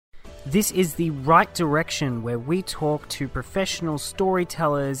This is the right direction where we talk to professional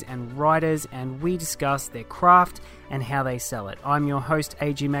storytellers and writers and we discuss their craft and how they sell it. I'm your host,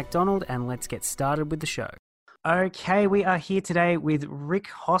 A.G. MacDonald, and let's get started with the show. Okay, we are here today with Rick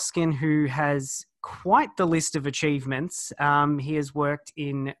Hoskin, who has quite the list of achievements. He has worked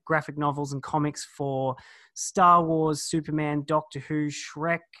in graphic novels and comics for Star Wars, Superman, Doctor Who,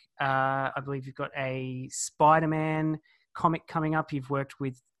 Shrek. I believe you've got a Spider-Man comic coming up. You've worked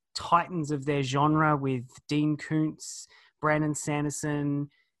with titans of their genre with Dean Koontz, Brandon Sanderson,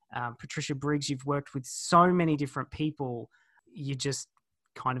 Patricia Briggs. You've worked with so many different people. You're just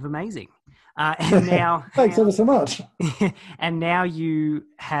kind of amazing. And now, thanks ever so much. And now you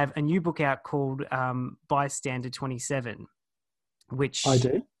have a new book out called Bystander 27, which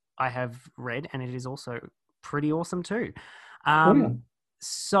I have read, and it is also pretty awesome too.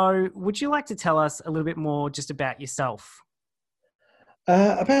 So would you like to tell us a little bit more just about yourself?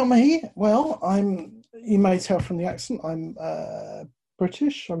 About me, well, you may tell from the accent, I'm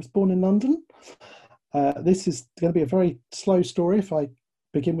British. I was born in London. This is going to be a very slow story if I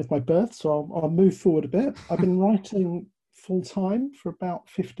begin with my birth, so I'll move forward a bit. I've been writing full-time for about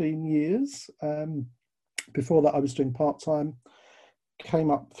 15 years. Before that, I was doing part-time. Came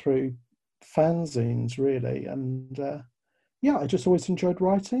up through fanzines, really. And I just always enjoyed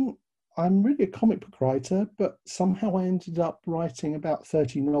writing. I'm really a comic book writer, but somehow I ended up writing about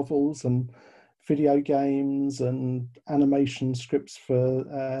 30 novels and video games and animation scripts for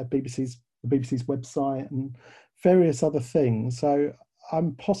the BBC's website and various other things. So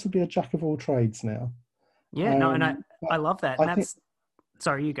I'm possibly a jack of all trades now. Yeah, I love that.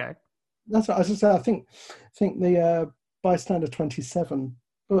 Sorry, you go. That's what I was going to say. I think the Bystander 27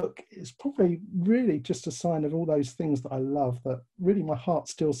 book is probably really just a sign of all those things that I love, that really my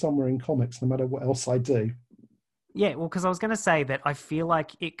heart's still somewhere in comics no matter what else I do. Yeah, well, because I was going to say that I feel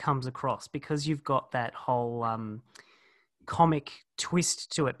like it comes across because you've got that whole comic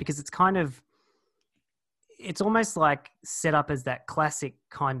twist to it, because it's almost like set up as that classic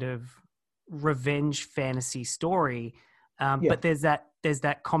kind of revenge fantasy story, but there's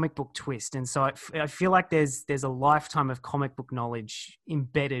that comic book twist, and so I feel like there's a lifetime of comic book knowledge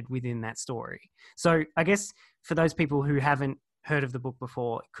embedded within that story. So I guess for those people who haven't heard of the book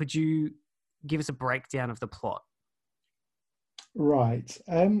before, could you give us a breakdown of the plot? Right.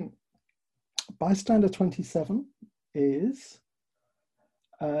 Bystander 27 is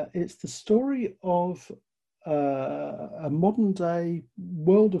it's the story of a modern day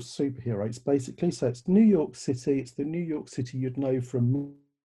world of superheroes, basically. So it's New York City. It's the New York City you'd know from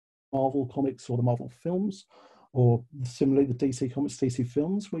Marvel comics or the Marvel films, or similarly the DC comics, DC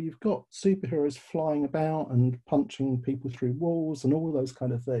films, where you've got superheroes flying about and punching people through walls and all those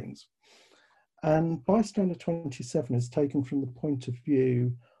kind of things. And Bystander 27 is taken from the point of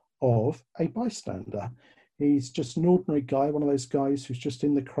view of a bystander. He's just an ordinary guy, one of those guys who's just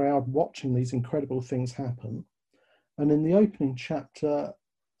in the crowd watching these incredible things happen. And in the opening chapter,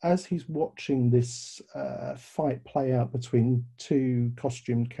 as he's watching this fight play out between two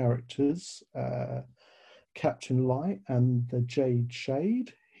costumed characters, Captain Light and the Jade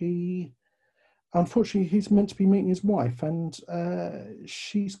Shade, unfortunately, he's meant to be meeting his wife, and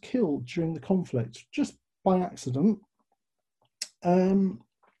she's killed during the conflict, just by accident. And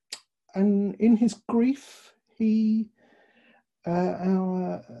in his grief,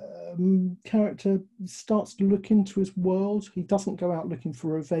 our character starts to look into his world. He doesn't go out looking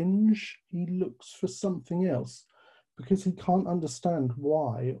for revenge. He looks for something else, because he can't understand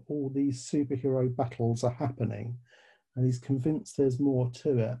why all these superhero battles are happening, and he's convinced there's more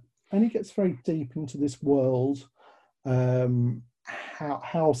to it. And he gets very deep into this world,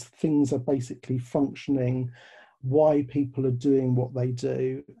 how things are basically functioning, why people are doing what they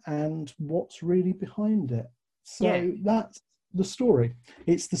do, and what's really behind it. So that's the story.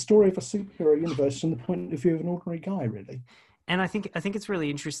 It's the story of a superhero universe from the point of view of an ordinary guy, really. And I think it's really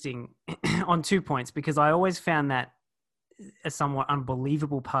interesting on 2 points, because I always found that a somewhat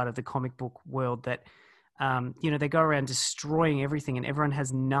unbelievable part of the comic book world, that they go around destroying everything and everyone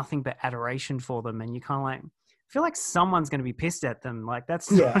has nothing but adoration for them, and you kind of like feel like someone's going to be pissed at them. Like that's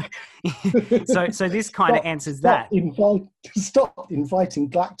so this kind of answers that. Stop inviting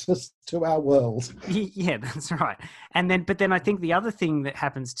Galactus to our world. Yeah, that's right. But then I think the other thing that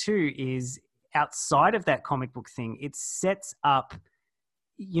happens too is, outside of that comic book thing, it sets up,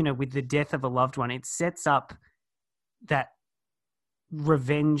 with the death of a loved one, it sets up that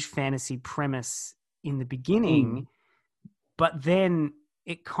revenge fantasy premise in the beginning, but then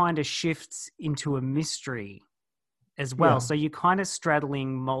it kind of shifts into a mystery as well. So you're kind of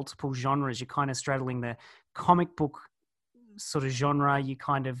straddling multiple genres. You're kind of straddling the comic book sort of genre. You're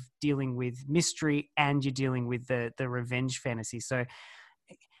kind of dealing with mystery and you're dealing with the revenge fantasy. So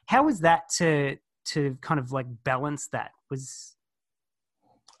how was that to kind of like balance that?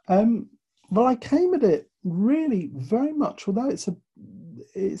 Well, I came at it really very much, although it's a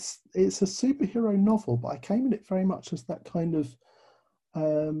superhero novel, but I came at it very much as that kind of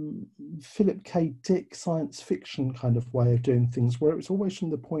Philip K. Dick science fiction kind of way of doing things, where it's always from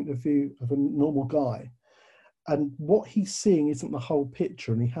the point of view of a normal guy, and what he's seeing isn't the whole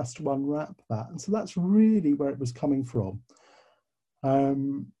picture, and he has to unwrap that. And so that's really where it was coming from.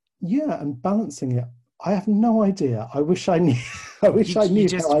 And balancing it, I have no idea. I wish I knew. I wish I knew. You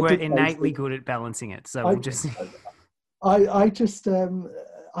just were innately good at balancing it. So I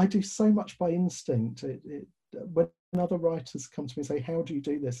do so much by instinct. When other writers come to me and say, "How do you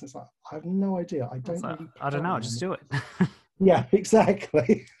do this?" It's like, I have no idea. I don't really. I don't know. I just do it. Yeah,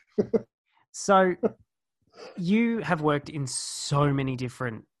 exactly. So you have worked in so many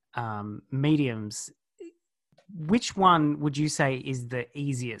different mediums. Which one would you say is the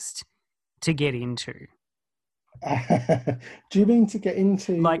easiest to get into? Do you mean to get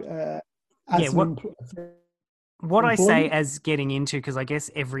into like what I say as getting into, because I guess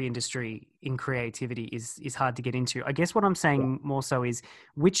every industry in creativity is hard to get into. I guess what I'm saying more so is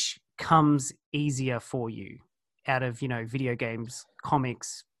which comes easier for you out of, video games,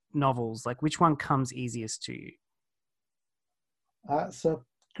 comics, novels, like which one comes easiest to you? That's a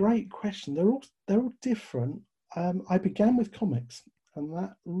great question. They're all different. I began with comics, and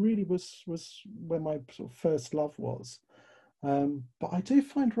that really was where my sort of first love was. But I do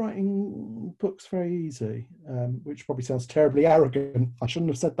find writing books very easy, which probably sounds terribly arrogant. I shouldn't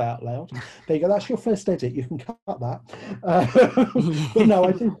have said that out loud. There you go. That's your first edit. You can cut that. But no,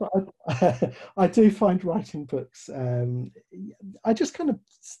 I do find writing books. I just kind of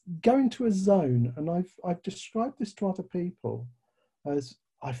go into a zone, and I've described this to other people as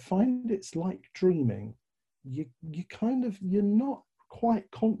I find it's like dreaming. You're not quite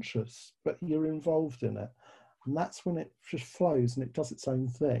conscious, but you're involved in it. And that's when it just flows and it does its own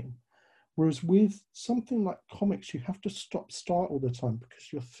thing. Whereas with something like comics, you have to start all the time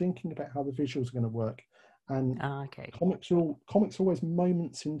because you're thinking about how the visuals are going to work. And comics are always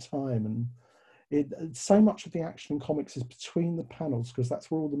moments in time. And so much of the action in comics is between the panels because that's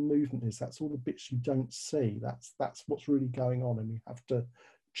where all the movement is. That's all the bits you don't see. That's what's really going on. And you have to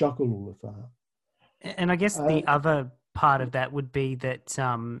juggle all of that. And I guess the other part of that would be that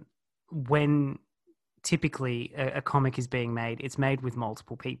when typically a comic is being made, it's made with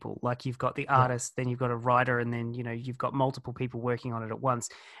multiple people. Like you've got the artist, then you've got a writer, and then, you've got multiple people working on it at once.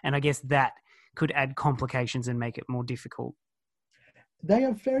 And I guess that could add complications and make it more difficult. They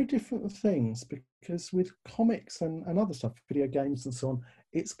are very different things because with comics and other stuff, video games and so on,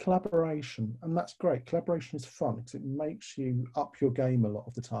 it's collaboration. And that's great. Collaboration is fun because it makes you up your game a lot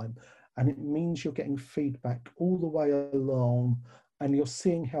of the time. And it means you're getting feedback all the way along and you're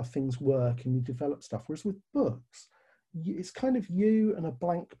seeing how things work and you develop stuff. Whereas with books, it's kind of you and a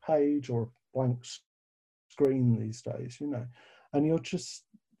blank page or a blank screen these days, and you're just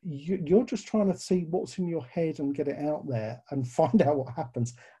trying to see what's in your head and get it out there and find out what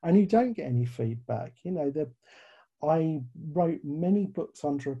happens. And you don't get any feedback. I wrote many books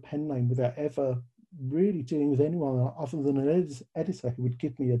under a pen name without ever really dealing with anyone other than an editor who would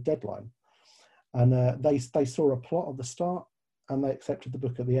give me a deadline. And they saw a plot at the start and they accepted the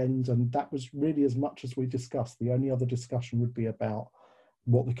book at the end. And that was really as much as we discussed. The only other discussion would be about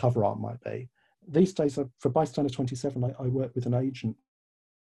what the cover art might be. These days, for Bystander 27, I work with an agent,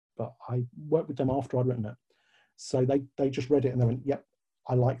 but I worked with them after I'd written it. So they just read it and they went, yep,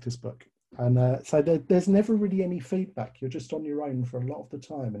 I like this book. And so there's never really any feedback. You're just on your own for a lot of the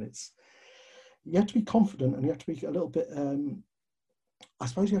time. And you have to be confident and you have to be a little bit, I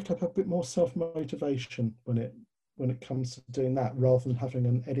suppose you have to have a bit more self-motivation when it comes to doing that, rather than having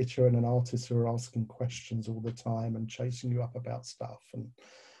an editor and an artist who are asking questions all the time and chasing you up about stuff. And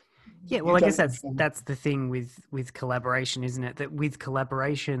yeah, well, I guess that's the thing with collaboration, isn't it? That with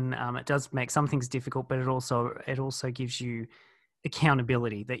collaboration, it does make some things difficult, but it also gives you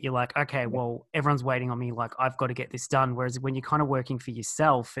accountability, that you're like, okay, well, everyone's waiting on me, like I've got to get this done. Whereas when you're kind of working for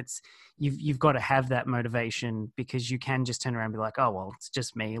yourself, it's you've got to have that motivation, because you can just turn around and be like, oh well, it's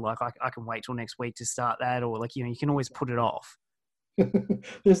just me, like I can wait till next week to start that, or like, you can always put it off.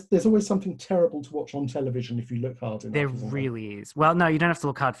 There's always something terrible to watch on television if you look hard enough. There really is. Well, no, you don't have to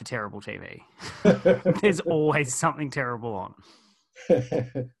look hard for terrible TV. There's always something terrible on.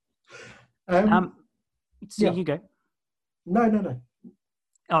 You go. No.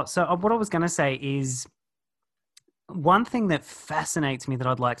 Oh, so what I was going to say is, one thing that fascinates me that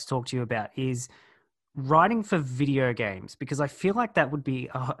I'd like to talk to you about is writing for video games, because I feel like that would be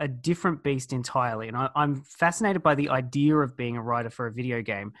a different beast entirely. And I'm fascinated by the idea of being a writer for a video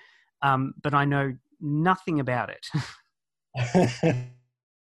game, but I know nothing about it.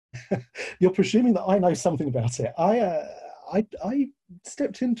 You're presuming that I know something about it. I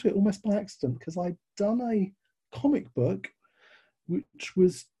stepped into it almost by accident because I'd done a comic book which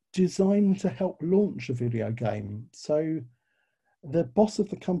was designed to help launch a video game. So the boss of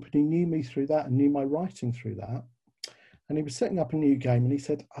the company knew me through that and knew my writing through that. And he was setting up a new game, and he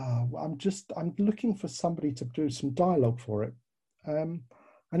said, I'm looking for somebody to do some dialogue for it. And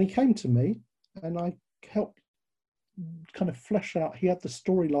he came to me, and I helped kind of flesh out. He had the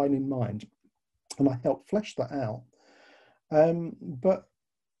storyline in mind, and I helped flesh that out. But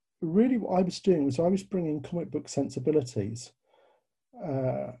really what I was doing was I was bringing comic book sensibilities,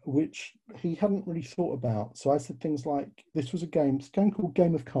 which he hadn't really thought about. So I said things like, this was a game called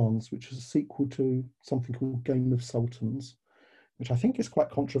Game of Khans, which is a sequel to something called Game of Sultans, which I think is quite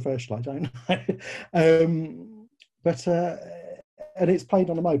controversial. I don't know. And it's played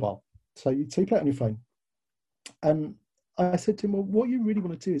on a mobile. So you play it on your phone. And I said to him, well, what you really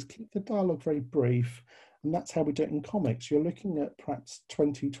want to do is keep the dialogue very brief. And that's how we do it in comics. You're looking at perhaps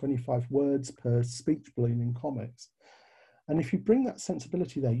 20, 25 words per speech balloon in comics. And if you bring that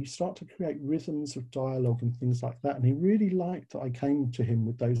sensibility there, you start to create rhythms of dialogue and things like that. And he really liked that I came to him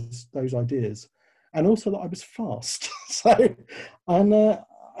with those ideas. And also that I was fast. I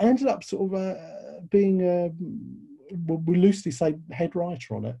ended up sort of being, we loosely say, head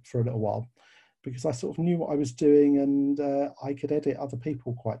writer on it for a little while, because I sort of knew what I was doing, and I could edit other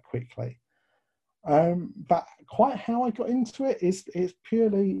people quite quickly. But quite how I got into it is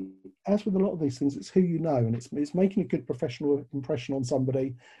purely, as with a lot of these things, it's who you know, and it's making a good professional impression on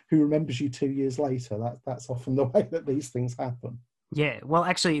somebody who remembers you 2 years later. That's often the way that these things happen. Yeah, well,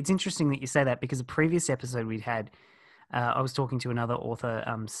 actually, it's interesting that you say that, because a previous episode we'd had, I was talking to another author,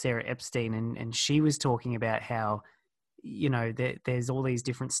 Sarah Epstein, and she was talking about how, there's all these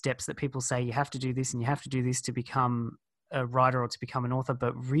different steps that people say you have to do this and you have to do this to become a writer or to become an author,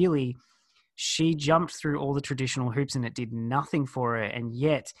 but really she jumped through all the traditional hoops and it did nothing for her. And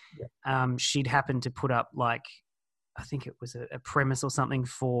yet she'd happened to put up, like, I think it was a premise or something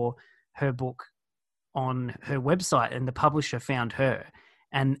for her book on her website, and the publisher found her.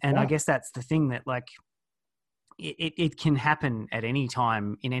 And I guess that's the thing, that like it can happen at any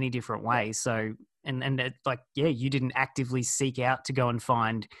time in any different way. So, you didn't actively seek out to go and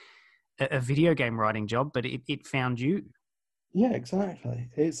find a video game writing job, but it found you. Yeah, exactly.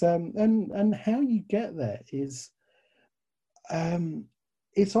 It's and how you get there is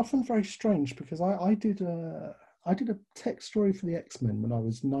it's often very strange, because I did a tech story for the X-Men when I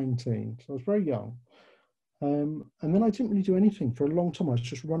was 19, so I was very young. And then I didn't really do anything for a long time. I was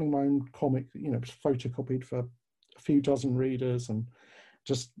just running my own comic, it was photocopied for a few dozen readers and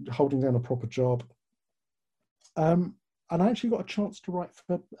just holding down a proper job. And I actually got a chance to write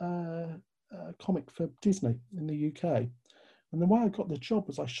for a comic for Disney in the UK. And the way I got the job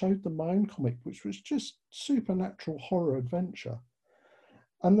was I showed them my own comic, which was just supernatural horror adventure.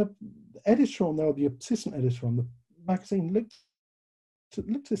 And the editor on there, the assistant editor on the magazine, looked at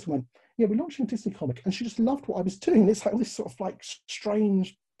this and went, yeah, we're launching a Disney comic. And she just loved what I was doing. It's like all this sort of like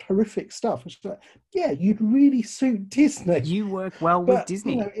strange, horrific stuff. And she's like, yeah, you'd really suit Disney. You work well with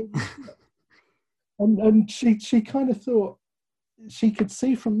Disney. And she kind of thought, she could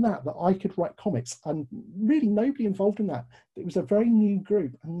see from that I could write comics, and really nobody involved in that. It was a very new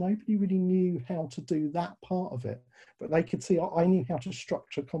group, and nobody really knew how to do that part of it. But they could see I knew how to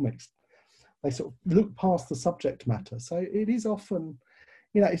structure comics. They sort of look past the subject matter. So it is often,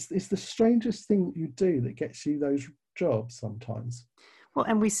 it's the strangest thing you do that gets you those jobs sometimes. Well,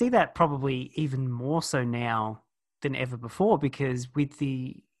 and we see that probably even more so now than ever before, because with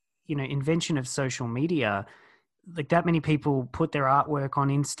the, invention of social media, like that many people put their artwork on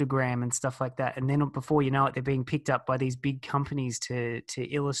Instagram and stuff like that, and then before you know it, they're being picked up by these big companies to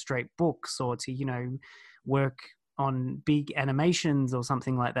illustrate books or to work on big animations or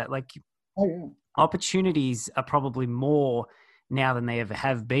something like that. Like, opportunities are probably more now than they ever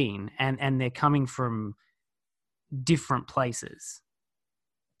have been, and they're coming from different places.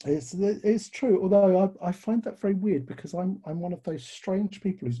 It's true, although I find that very weird, because I'm one of those strange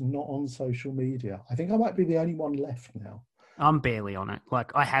people who's not on social media. I think I might be the only one left now. I'm barely on it.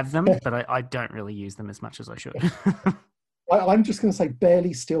 Like, I have them, but I don't really use them as much as I should. I'm just going to say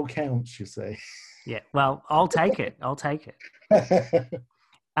barely still counts, you see. Yeah, well, I'll take it. Well,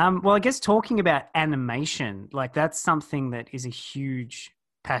 I guess talking about animation, like that's something that is a huge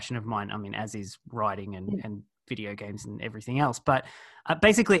passion of mine. I mean, as is writing and video games and everything else. But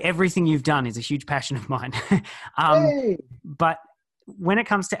basically everything you've done is a huge passion of mine. Hey! But when it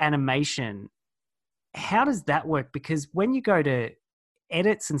comes to animation, how does that work? Because when you go to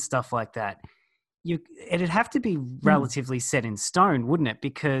edits and stuff like that, it'd have to be relatively set in stone, wouldn't it?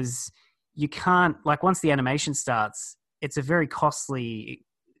 Because you can't, like, once the animation starts, it's a very costly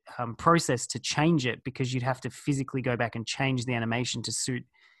process to change it, because you'd have to physically go back and change the animation to suit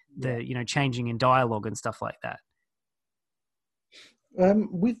the changing in dialogue and stuff like that.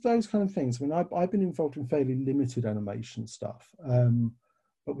 With those kind of things, I mean, I've been involved in fairly limited animation stuff,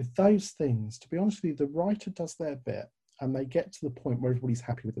 but with those things, to be honest with you, the writer does their bit and they get to the point where everybody's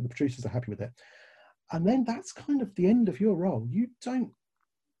happy with it, the producers are happy with it, and then that's kind of the end of your role. You don't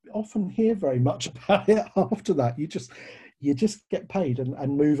often hear very much about it after that. You just get paid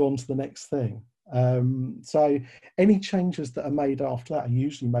and move on to the next thing. So any changes that are made after that are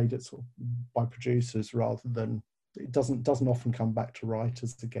usually made sort of by producers, rather than, it doesn't often come back to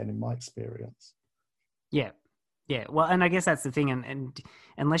writers again, in my experience. Yeah. Well, and I guess that's the thing, and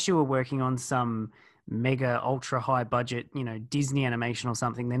unless you were working on some mega ultra high budget, Disney animation or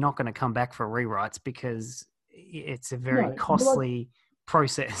something, they're not going to come back for rewrites, because it's a very costly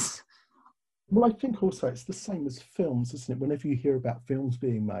process. Well, I think also it's the same as films, isn't it? Whenever you hear about films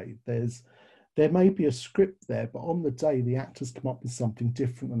being made, there may be a script there, but on the day the actors come up with something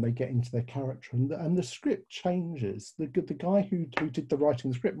different and they get into their character, and the script changes. The guy who did the writing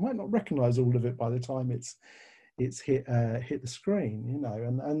of the script might not recognise all of it by the time it's hit the screen,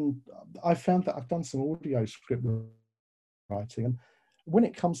 And I found that I've done some audio script writing, and when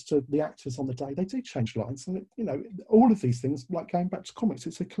it comes to the actors on the day, they do change lines, and all of these things, like going back to comics,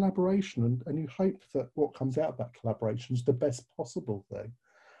 it's a collaboration, and you hope that what comes out of that collaboration is the best possible thing.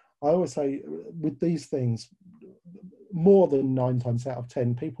 I always say with these things, more than 9 times out of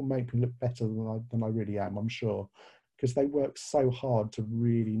 10, people make me look better than I really am, I'm sure, because they work so hard to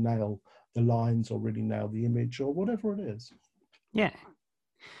really nail the lines or really nail the image or whatever it is. Yeah.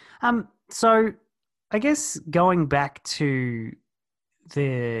 So I guess going back to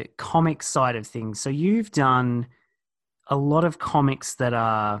the comic side of things, so you've done a lot of comics that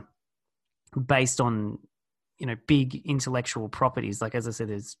are based on big intellectual properties. Like, as I said,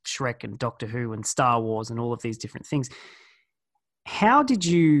 there's Shrek and Doctor Who and Star Wars and all of these different things. How did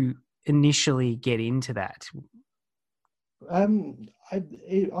you initially get into that?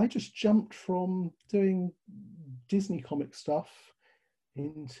 I just jumped from doing Disney comic stuff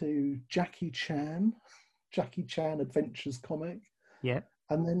into Jackie Chan Adventures comic. Yeah.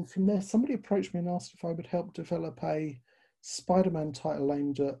 And then from there, somebody approached me and asked if I would help develop a Spider-Man title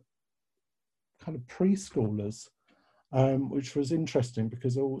aimed at kind of preschoolers, which was interesting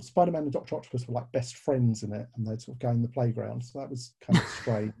because all Spider-Man and Dr. Octopus were like best friends in it, and they'd sort of go in the playground. So that was kind of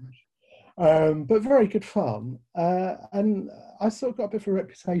strange, but very good fun. And I sort of got a bit of a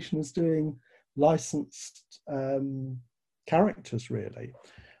reputation as doing licensed characters, really.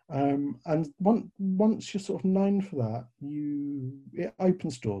 And once you're sort of known for that, it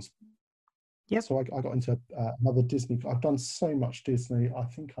opens doors. Yep. So I got into another Disney. I've done so much Disney. I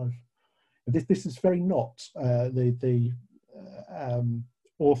think this is very not the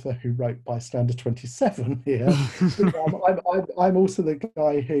author who wrote Bystander 27 here. I'm also the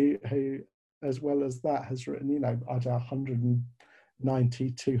guy who, as well as that, has written, I don't know,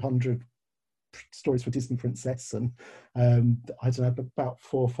 190, 200 stories for Disney Princess, and I don't know, about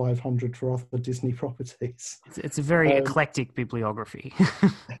 400 or 500 for other Disney properties. It's a very eclectic bibliography.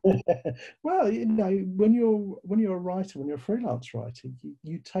 Well, when you're a writer, when you're a freelance writer,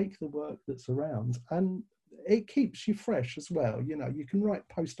 you take the work that's around, and it keeps you fresh as well. You can write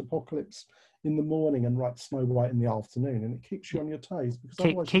post-apocalypse in the morning and write Snow White in the afternoon, and it keeps you on your toes.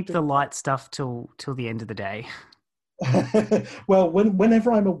 Because keep the light stuff till the end of the day. Well,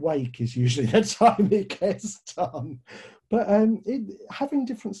 whenever I'm awake is usually the time it gets done. But having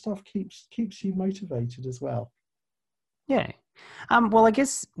different stuff keeps you motivated as well. Yeah. Well, I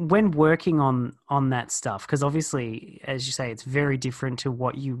guess when working on that stuff, because obviously, as you say, it's very different to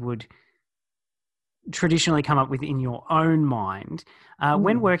what you would traditionally come up with in your own mind.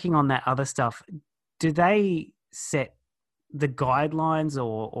 When working on that other stuff, do they set the guidelines,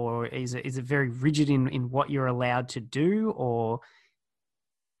 or is it very rigid in what you're allowed to do, or?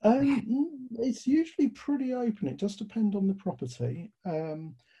 It's usually pretty open. It does depend on the property.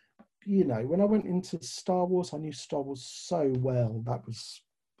 When I went into Star Wars, I knew Star Wars so well. That was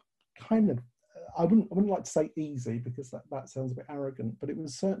kind of, I wouldn't like to say easy, because that sounds a bit arrogant, but it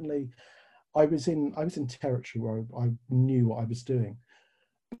was certainly, I was in territory where I knew what I was doing.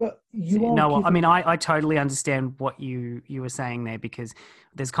 But you are No, I given. mean, I totally understand what you were saying there, because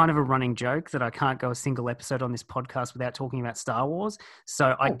there's kind of a running joke that I can't go a single episode on this podcast without talking about Star Wars.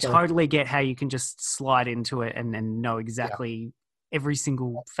 So I Okay. totally get how you can just slide into it and know Yeah. exactly every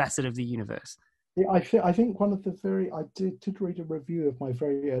single facet of the universe. Yeah, I think one of the very I did read a review of my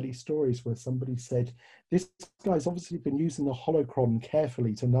very early stories where somebody said this guy's obviously been using the holocron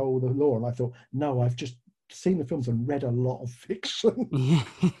carefully to know all the lore, and I thought, no, I've just seen the films and read a lot of fiction.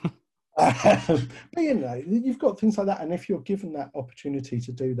 But you've got things like that, and if you're given that opportunity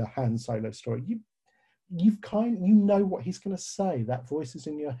to do the Han Solo story, you know what he's going to say. That voice is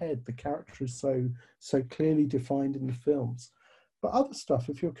in your head. The character is so clearly defined in the films. But other stuff,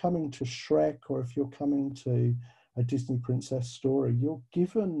 if you're coming to Shrek or if you're coming to a Disney princess story, you're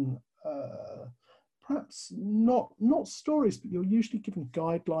given perhaps not stories, but you're usually given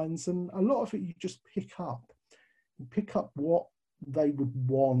guidelines, and a lot of it you just pick up. You pick up what they would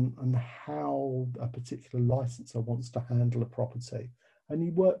want and how a particular licensor wants to handle a property, and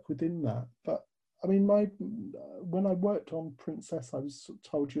you work within that. But I mean, when I worked on Princess, I was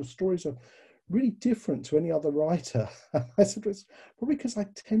told your stories are really different to any other writer. I said it's probably because I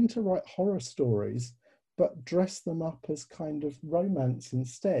tend to write horror stories, but dress them up as kind of romance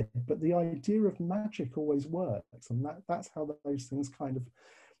instead. But the idea of magic always works, and that's how those things kind of.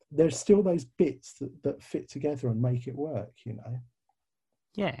 There's still those bits that fit together and make it work, you know.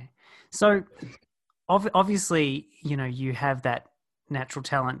 Yeah. So obviously, you have that natural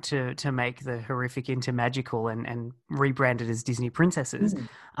talent to make the horrific into magical and rebrand it as Disney princesses.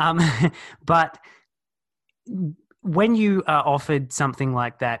 But when you are offered something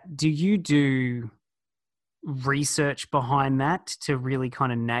like that, do you do research behind that to really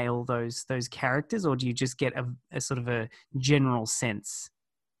kind of nail those characters, or do you just get a sort of a general sense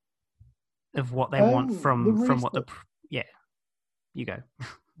of what they want The from what research, yeah, you go.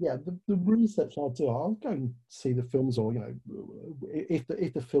 yeah, the research I'll do, I'll go and see the films, or if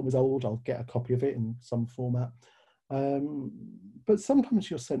the film is old, I'll get a copy of it in some format. But sometimes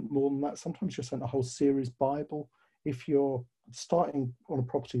you're sent more than that. Sometimes you're sent a whole series Bible. If you're starting on a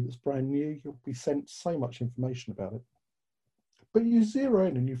property that's brand new, you'll be sent so much information about it. But you zero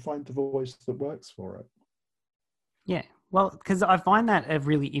in and you find the voice that works for it. Yeah, well, because I find that a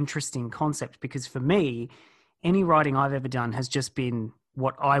really interesting concept, because for me, any writing I've ever done has just been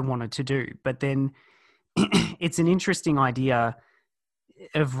what I wanted to do. But then it's an interesting idea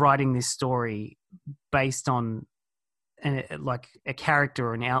of writing this story based on like a character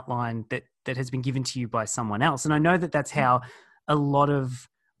or an outline that has been given to you by someone else. And I know that that's how a lot of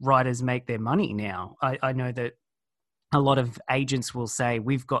writers make their money now. I know that a lot of agents will say,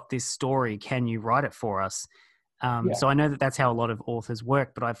 we've got this story, can you write it for us? So I know that that's how a lot of authors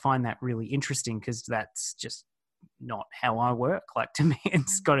work, but I find that really interesting because that's just not how I work. Like, to me,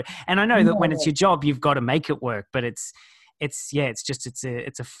 it's got to, and I know that when it's your job, you've got to make it work, but it's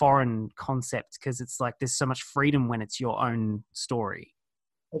a foreign concept, because it's like there's so much freedom when it's your own story.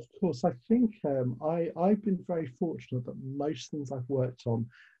 Of course, I think I've been very fortunate that most things I've worked on,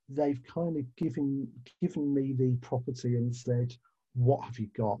 they've kind of given me the property and said, "What have you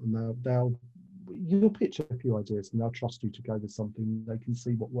got?" And you'll pitch a few ideas and they'll trust you to go with something. They can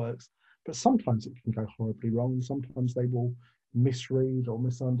see what works, but sometimes it can go horribly wrong. Sometimes they will misread or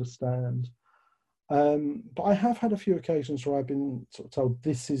misunderstand. But I have had a few occasions where I've been sort of told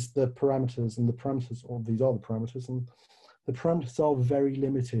this is the parameters, and the parameters, or these are the parameters, and the parameters are very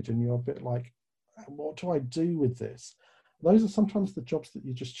limited, and you're a bit like, what do I do with this? Those are sometimes the jobs that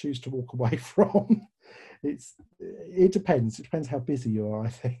you just choose to walk away from. It depends. It depends how busy you are, I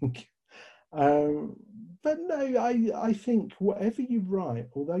think. But no, I think whatever you write,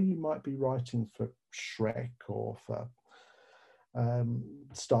 although you might be writing for Shrek or for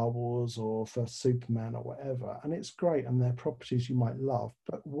Star Wars or for Superman or whatever, and it's great, and they're properties you might love,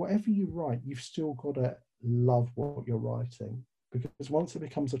 but whatever you write, you've still got to love what you're writing, because once it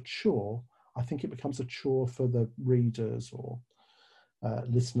becomes a chore, I think it becomes a chore for the readers or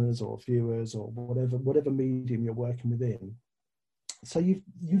listeners or viewers or whatever medium you're working within. So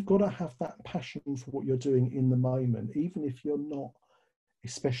you've got to have that passion for what you're doing in the moment, even if you're not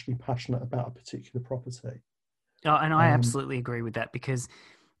especially passionate about a particular property. Oh, and I absolutely agree with that, because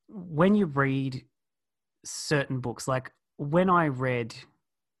when you read certain books, like when I read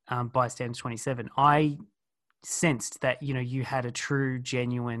Bystands 27, I sensed that, you had a true,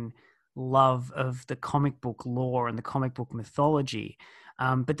 genuine love of the comic book lore and the comic book mythology.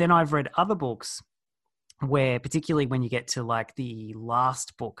 But then I've read other books where, particularly when you get to like the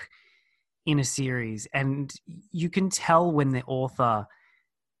last book in a series, and you can tell when the author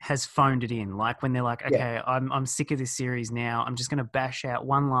has phoned it in. Like when they're like, Yeah, okay, I'm sick of this series now. I'm just going to bash out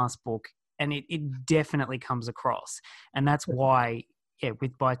one last book, and it definitely comes across. And that's why, yeah,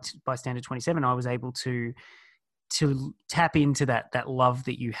 with Bystander 27, I was able to tap into that love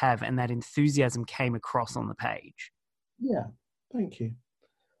that you have, and that enthusiasm came across on the page. yeah. Thank you.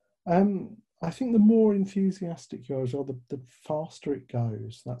 I think the more enthusiastic you are, as well, the faster it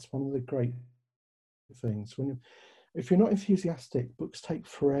goes. That's one of the great things. If you're not enthusiastic, books take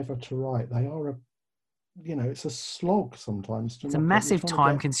forever to write. They are it's a slog sometimes to It's a knock out. You're massive trying to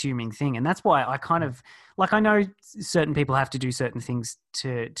time get. consuming thing. And that's why I kind of like, I know certain people have to do certain things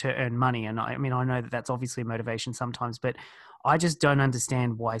to earn money. And I mean, I know that that's obviously a motivation sometimes, but I just don't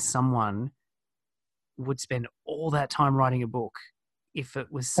understand why someone would spend all that time writing a book if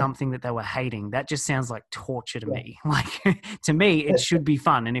it was something that they were hating. That just sounds like torture to Yeah, me. Like, to me, it should be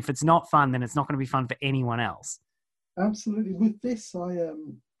fun. And if it's not fun, then it's not going to be fun for anyone else. absolutely. With this, by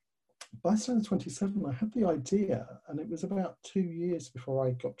Bystander 27, I had the idea, and it was about 2 years before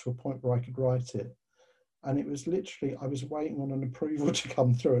I got to a point where I could write it. And it was literally, I was waiting on an approval to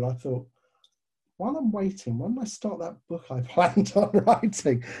come through, and I thought, while I'm waiting, when I start that book I planned on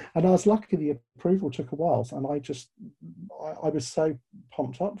writing? And I was lucky the approval took a while, and I was so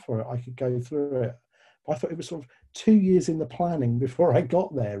pumped up for it, I could go through it. But I thought it was sort of 2 years in the planning before I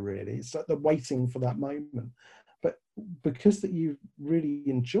got there, really. It's like the waiting for that moment. But because that you really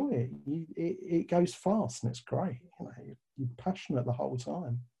enjoy it, it goes fast and it's great. You're passionate the whole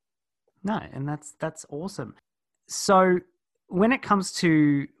time. No, and that's awesome. So when it comes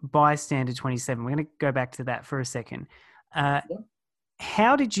to Bystander 27, we're going to go back to that for a second. Yeah.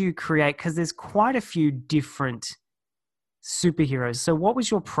 How did you create, because there's quite a few different superheroes. So what was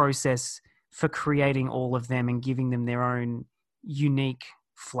your process for creating all of them and giving them their own unique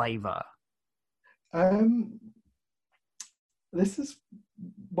flavor? Um, this is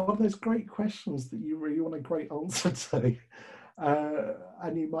one of those great questions that you really want a great answer to,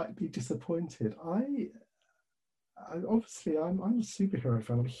 and you might be disappointed. I'm a superhero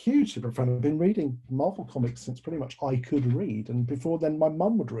fan. I'm a huge superhero fan. I've been reading Marvel comics since pretty much I could read, and before then, my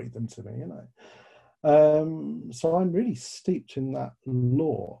mum would read them to me. So I'm really steeped in that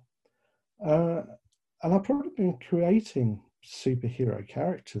lore, and I've probably been creating superhero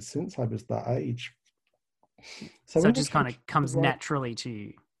characters since I was that age. So it When it just came kind to of comes naturally to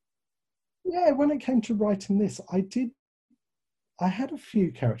you. when it came to writing this, I had a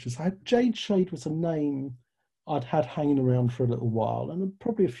few characters. I had Jade Shade was a name I'd had hanging around for a little while, and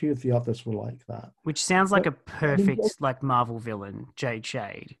probably a few of the others were like that. Which sounds like But a I enjoyed perfect like Marvel villain, Jade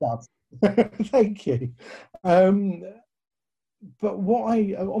Shade. that. Thank you. But what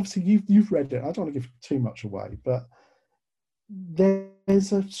I obviously you've read it. I don't want to give too much away, but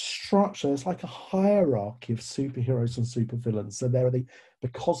there's a structure. There's like a hierarchy of superheroes and supervillains. So there are the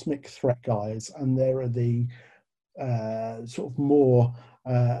cosmic threat guys, and there are the sort of more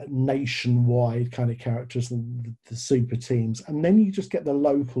nationwide kind of characters and the super teams, and then you just get the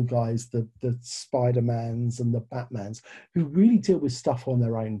local guys, the Spider-Mans and the Batmans, who really deal with stuff on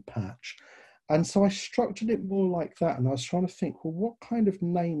their own patch. And so I structured it more like that, and I was trying to think, well, what kind of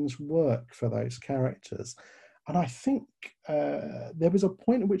names work for those characters? And I think there was a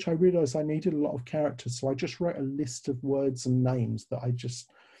point at which I realized I needed a lot of characters, so I just wrote a list of words and names that I just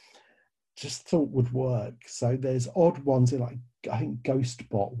thought would work. So there's odd ones in, like, I think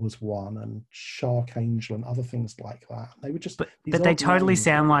Ghostbot was one, and Shark Angel and other things like that. They were just But these they odd totally names.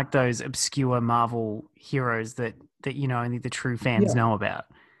 sound like those obscure Marvel heroes that only the true fans Yeah. know about.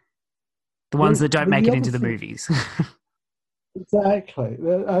 The ones that don't make The it other into the thing, movies. exactly.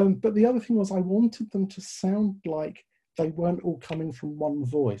 But the other thing was I wanted them to sound like they weren't all coming from one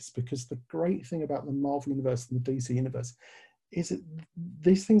voice, because the great thing about the Marvel universe and the DC universe is that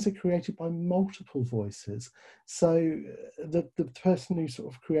these things are created by multiple voices. So the person who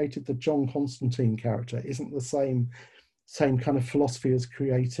sort of created the John Constantine character isn't the same kind of philosophy as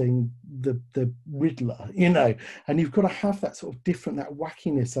creating the Riddler, and you've got to have that sort of different, that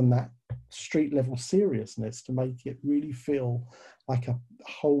wackiness and that street level seriousness to make it really feel like a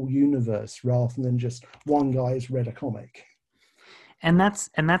whole universe rather than just one guy's read a comic. And that's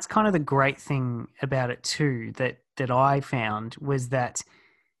kind of the great thing about it too, that I found, was that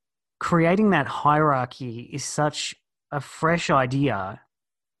creating that hierarchy is such a fresh idea,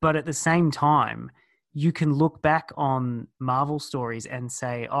 but at the same time, you can look back on Marvel stories and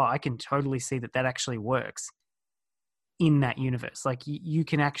say, oh, I can totally see that actually works in that universe. Like you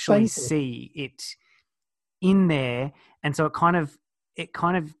can actually Thank you. see it in there. And so it kind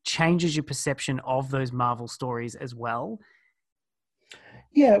of changes your perception of those Marvel stories as well.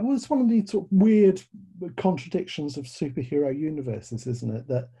 Yeah, it was one of these sort of weird contradictions of superhero universes, isn't it?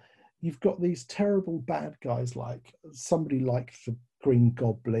 That you've got these terrible bad guys, like somebody like the Green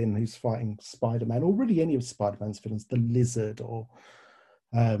Goblin who's fighting Spider-Man, or really any of Spider-Man's villains, the Lizard or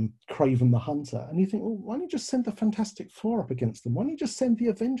Craven the Hunter. And you think, well, why don't you just send the Fantastic Four up against them? Why don't you just send the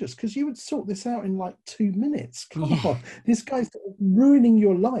Avengers? Because you would sort this out in like 2 minutes. Come Yeah. on, this guy's ruining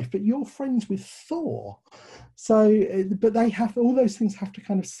your life, but you're friends with Thor. So, but they have, all those things have to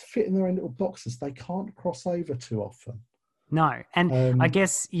kind of fit in their own little boxes. They can't cross over too often. No. And I Um,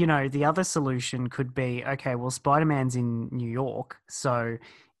 guess, the other solution could be, okay, well, Spider-Man's in New York. So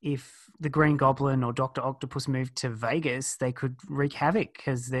if the Green Goblin or Dr. Octopus moved to Vegas, they could wreak havoc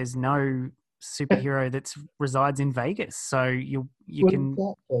because there's no superhero that resides in Vegas. So you well, can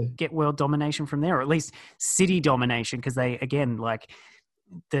exactly. get world domination from there, or at least city domination, because they, again, like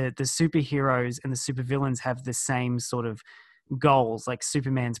the superheroes and the supervillains have the same sort of goals. Like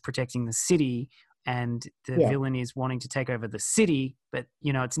Superman's protecting the city and the Yeah. villain is wanting to take over the city, but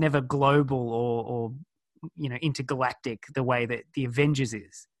it's never global or intergalactic the way that the Avengers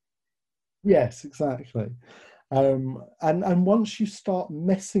is. Yes, exactly. And once you start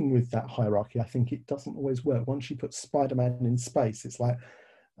messing with that hierarchy, I think it doesn't always work. Once you put Spider-Man in space, it's like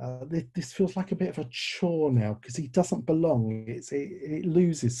this feels like a bit of a chore now because he doesn't belong. It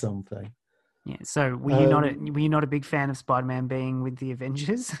loses something. Yeah. So Um, were you not a big fan of Spider-Man being with the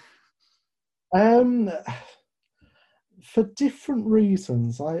Avengers? um, for different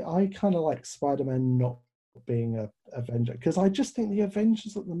reasons, I kind of like Spider-Man not being a Avenger because I just think the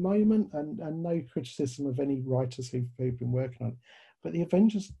Avengers at the moment, and no criticism of any writers who've been working on it, but the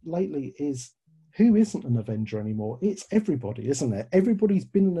Avengers lately is who isn't an Avenger anymore? It's everybody, isn't it? Everybody's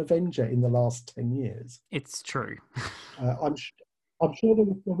been an Avenger in the last 10 years. It's true. Uh, I'm, sh- I'm sure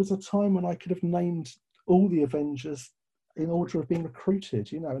there was a time when I could have named all the Avengers in order of being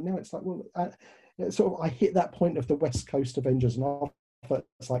recruited, and now it's like, well, sort of, I hit that point of the West Coast Avengers, and after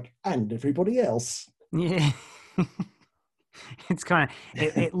it's like, and everybody else. Yeah. It's kind of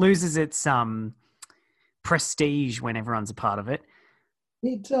it loses its prestige when everyone's a part of it.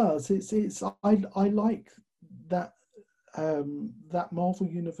 It does. I like that that Marvel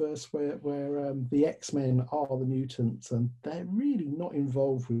universe where the X-Men are the mutants and they're really not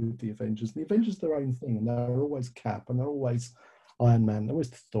involved with the Avengers. The Avengers are their own thing, and they're always Cap, and they're always Iron Man, they're always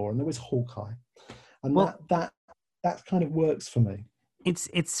Thor, and they're always Hawkeye, and Well, that kind of works for me.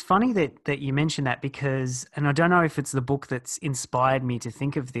 it's funny that you mention that because, and I don't know if it's the book that's inspired me to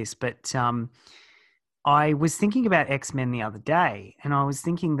think of this, but I was thinking about X-Men the other day, and I was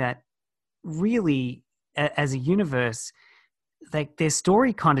thinking that really, as a universe, like their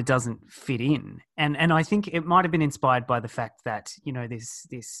story kind of doesn't fit in, and I think it might have been inspired by the fact that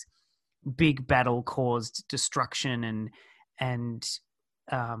this big battle caused destruction and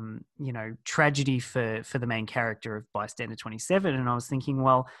tragedy for the main character of Bystander 27. And I was thinking,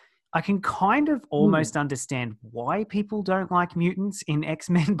 well, I can kind of Mm. almost understand why people don't like mutants in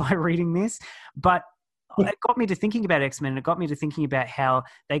X-Men by reading this, but it got me to thinking about X-Men, and it got me to thinking about how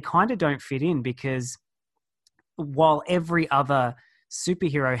they kind of don't fit in, because while every other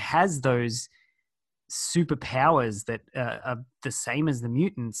superhero has those superpowers that are the same as the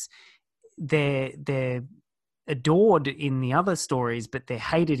mutants, they're adored in the other stories, but they're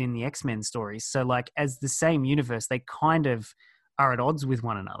hated in the X-Men stories. So, like, as the same universe, they kind of are at odds with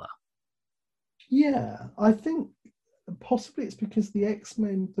one another. Yeah, I think possibly it's because the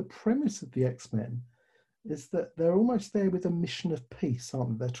X-Men, the premise of the X-Men is that they're almost there with a mission of peace,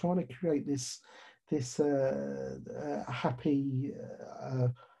 aren't they? They're trying to create this happy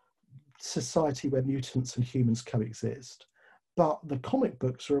society where mutants and humans coexist. But the comic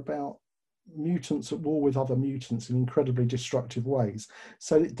books are about mutants at war with other mutants in incredibly destructive ways.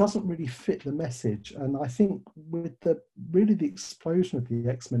 So it doesn't really fit the message. And I think with the explosion of the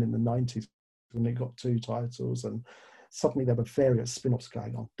X-Men in the 90s, when it got 2 titles and suddenly there were various spin-offs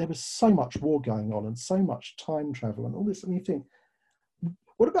going on, there was so much war going on and so much time travel and all this. And you think,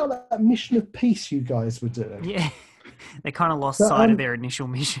 what about that mission of peace you guys were doing? Yeah, they kind of lost So sight of their initial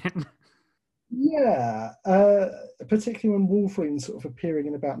mission. yeah, particularly when Wolverine's sort of appearing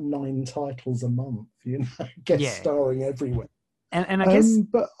in about 9 titles a month, guest Yeah, starring everywhere. and I guess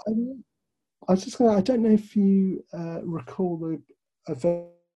But I was just going to, I don't know if you recall the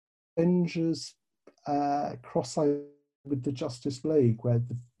Avengers crossover with the Justice League where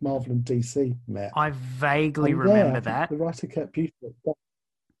the Marvel and DC met. I vaguely And there, remember I think that. the writer Kurt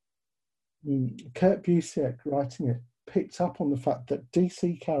Busiek writing it picked up on the fact that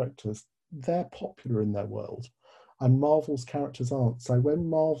DC characters, they're popular in their world. and Marvel's characters aren't. So when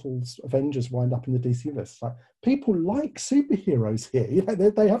Marvel's Avengers wind up in the DC universe, it's like, people like superheroes here. You know,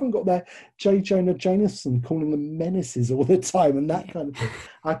 they haven't got their J. Jonah Jameson calling them menaces all the time and that kind of thing.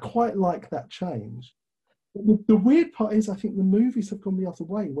 I quite like that change. The weird part is, I think the movies have gone the other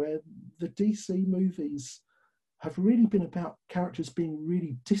way, where the DC movies have really been about characters being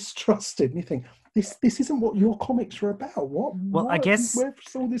really distrusted. And you think, this isn't what your comics are about. Well, I guess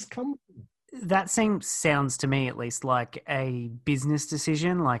where's all this come from? that sounds to me at least like a business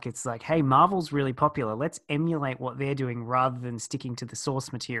decision. Like it's like, hey, Marvel's really popular. Let's emulate what they're doing rather than sticking to the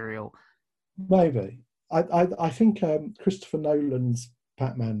source material. Maybe. I think Christopher Nolan's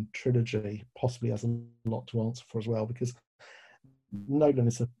Batman trilogy possibly has a lot to answer for as well, because Nolan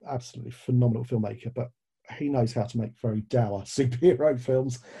is an absolutely phenomenal filmmaker, but he knows how to make very dour superhero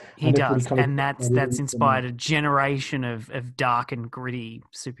films. He does, and that's inspired a generation of dark and gritty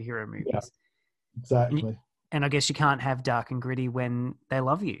superhero movies. Yeah, exactly. And I guess you can't have dark and gritty when they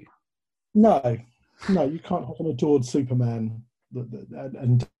love you. No, you can't have an adored Superman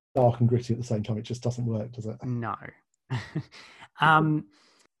and dark and gritty at the same time. It just doesn't work, does it? No.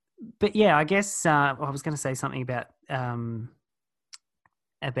 But yeah, I guess I was going to say something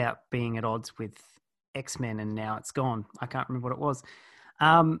about being at odds with X-Men, and now it's gone. I can't remember what it was.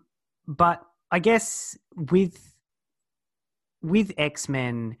 But I guess with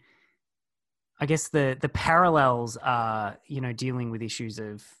X-Men, I guess the parallels are, dealing with issues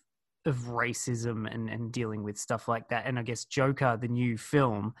of racism and dealing with stuff like that. And I guess Joker, the new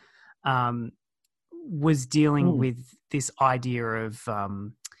film, was dealing with this idea of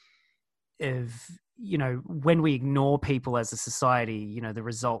when we ignore people as a society, the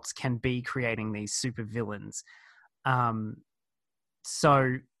results can be creating these super villains.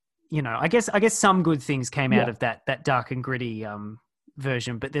 So, I guess some good things came out of that dark and gritty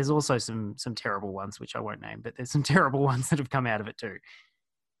version, but there's also some terrible ones, which I won't name, but there's some terrible ones that have come out of it too.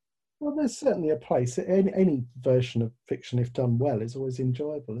 Well, there's certainly a place. Any version of fiction, if done well, is always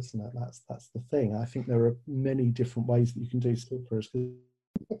enjoyable, isn't it? That's the thing. I think there are many different ways that you can do superheroes.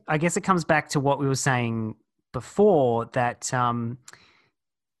 I guess it comes back to what we were saying before, that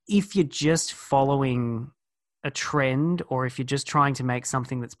if you're just following a trend, or if you're just trying to make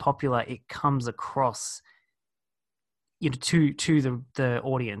something that's popular, it comes across to the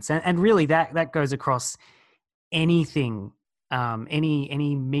audience, and really that goes across anything,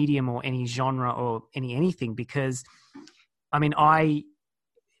 any medium or any genre or anything, because I mean, I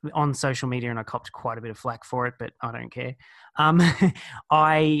on social media, and I copped quite a bit of flack for it, but I don't care.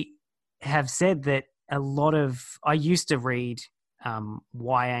 I have said that I used to read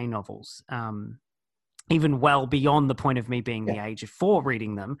YA novels, even well beyond the point of me being the age of 4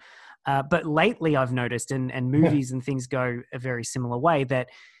 reading them. But lately I've noticed, and movies and things go a very similar way, that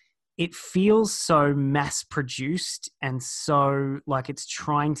it feels so mass-produced and so like it's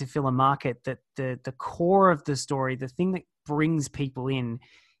trying to fill a market, that the core of the story, the thing that brings people in,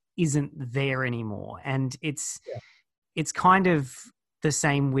 isn't there anymore. And it's kind of the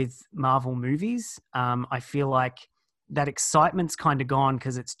same with Marvel movies. I feel like that excitement's kind of gone,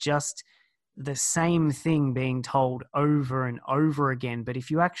 because it's just the same thing being told over and over again. But if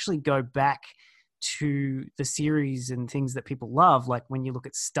you actually go back to the series and things that people love, like when you look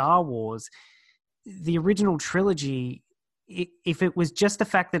at Star Wars, the original trilogy, if it was just the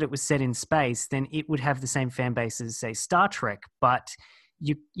fact that it was set in space, then it would have the same fan base as, say, Star Trek. But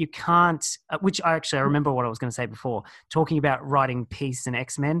you can't, which I remember what I was going to say before, talking about writing peace and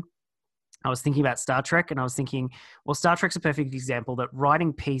X-Men. I was thinking about Star Trek, and I was thinking, well, Star Trek's a perfect example that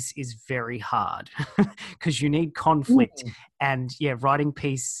writing peace is very hard because you need conflict. And writing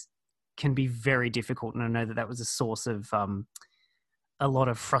peace can be very difficult. And I know that was a source of a lot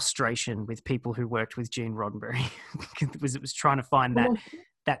of frustration with people who worked with Gene Roddenberry. It was trying to find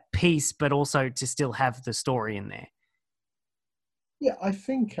that peace, but also to still have the story in there. Yeah, I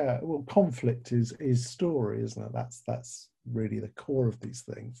think conflict is story, isn't it? That's really the core of these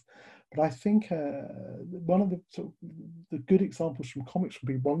things. But I think one of the good examples from comics would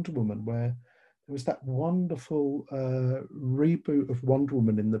be Wonder Woman, where there was that wonderful reboot of Wonder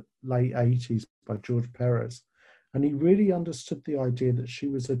Woman in the late 80s by George Perez. And he really understood the idea that she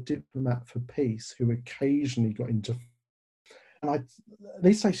was a diplomat for peace who occasionally got into... And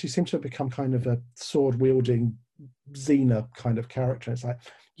these days she seems to have become kind of a sword-wielding Xena kind of character. It's like,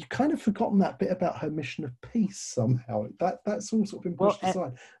 you've kind of forgotten that bit about her mission of peace somehow. That's all sort of been pushed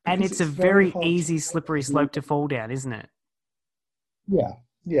aside. And it's a very easy, slippery slope to fall down, isn't it?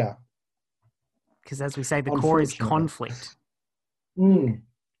 Yeah. Because as we say, the core is conflict.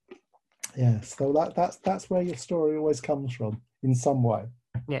 Yes, so that's where your story always comes from in some way.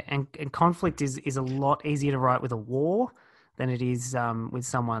 Yeah, and conflict is a lot easier to write with a war than it is with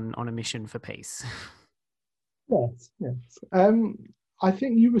someone on a mission for peace. Yes, yes. I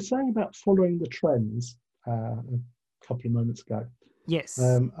think you were saying about following the trends a couple of moments ago, Yes.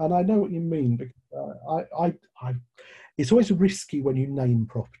 and I know what you mean because it's always risky when you name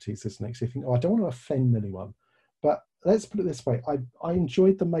properties, isn't it? So you think, oh, I don't want to offend anyone, but let's put it this way: I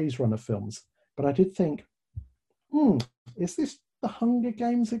enjoyed the Maze Runner films, but I did think, hmm, is this the Hunger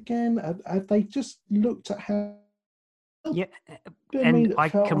Games again? Have they just looked at how Yeah, bit of me and that I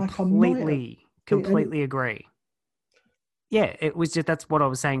felt like I might have been, and completely agree. Yeah, it was just that's what I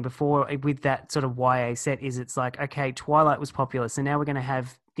was saying before with that sort of YA set is it's like, okay, Twilight was popular, so now we're going to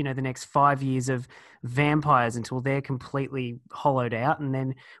have, the next 5 years of vampires until they're completely hollowed out, and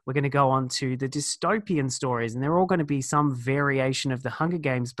then we're going to go on to the dystopian stories, and they're all going to be some variation of the Hunger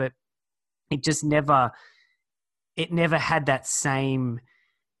Games, but it just never had that same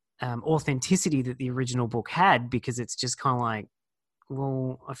authenticity that the original book had, because it's just kind of like,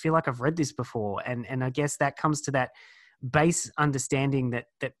 well, I feel like I've read this before, and I guess that comes to that base understanding that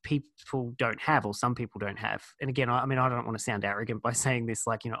people don't have, or some people don't have. And again, I mean, I don't want to sound arrogant by saying this,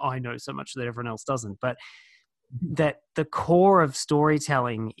 like, I know so much that everyone else doesn't, but that the core of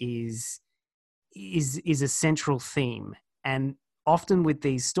storytelling is a central theme. And often with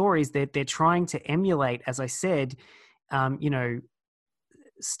these stories, they're trying to emulate, as I said, you know,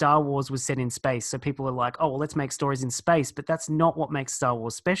 Star Wars was set in space, so people are like, oh, well, let's make stories in space, but that's not what makes Star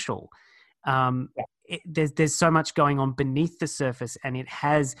Wars special. Um, there's so much going on beneath the surface, and it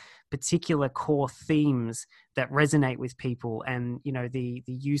has particular core themes that resonate with people, and the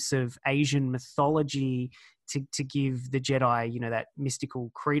use of Asian mythology to give the Jedi that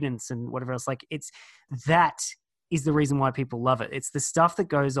mystical credence and whatever else. Like, that is the reason why people love it. It's the stuff that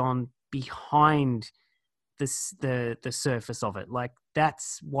goes on behind the surface of it. Like,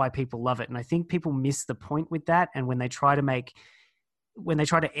 that's why people love it, and I think people miss the point with that. And when they try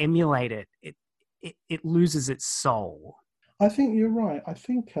to emulate it loses its soul. I think you're right. I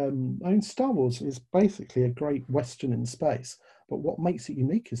think I mean Star Wars is basically a great Western in space, but what makes it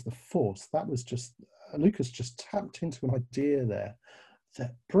unique is the Force. That was just Lucas just tapped into an idea there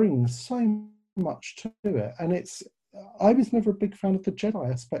that brings so much to it, and it's. I was never a big fan of the Jedi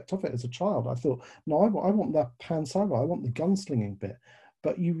aspect of it as a child. I thought, no, I want the Han Solo, I want the gunslinging bit.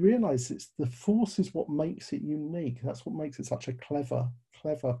 But you realise it's the Force is what makes it unique. That's what makes it such a clever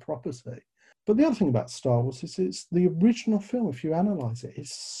property. But the other thing about Star Wars is it's the original film, if you analyse it,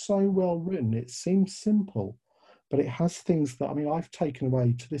 is so well written. It seems simple, but it has things that, I mean, I've taken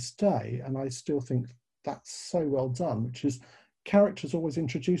away to this day, and I still think that's so well done, which is characters always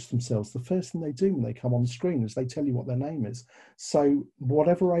introduce themselves. The first thing they do when they come on screen is they tell you what their name is. So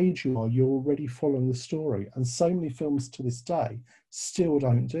whatever age you are, you're already following the story. And so many films to this day still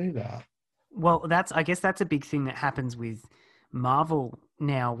don't do that. Well, I guess that's a big thing that happens with Marvel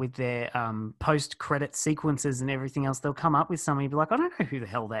now with their post-credit sequences and everything else. They'll come up with something and be like, I don't know who the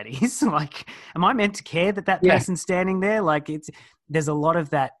hell that is. Like, am I meant to care that Yeah. person's standing there? Like, there's a lot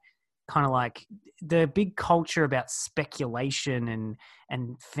of that kind of like the big culture about speculation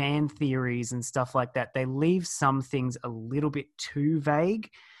and fan theories and stuff like that. They leave some things a little bit too vague,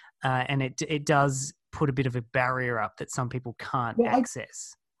 and it does put a bit of a barrier up that some people can't Well,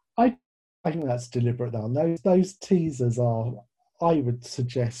 access. I, I think that's deliberate though. And those teasers are, I would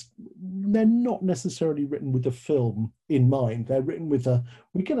suggest, they're not necessarily written with the film in mind. They're written with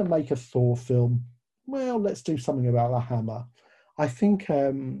we're going to make a Thor film. Well, let's do something about the hammer. I think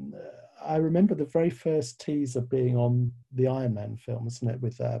I remember the very first teaser being on the Iron Man film, isn't it,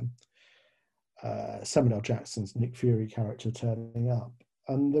 with Samuel L. Jackson's Nick Fury character turning up.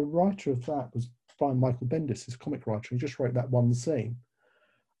 And the writer of that was Brian Michael Bendis, his comic writer. He just wrote that one scene.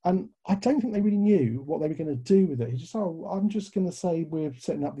 And I don't think they really knew what they were going to do with it. He just, oh, I'm just going to say we're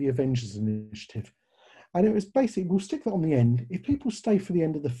setting up the Avengers Initiative. And it was basically, we'll stick that on the end. If people stay for the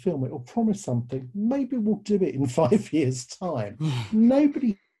end of the film, it will promise something. Maybe we'll do it in 5 years' time. Nobody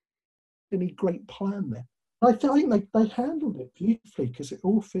had any great plan there. I think they handled it beautifully because it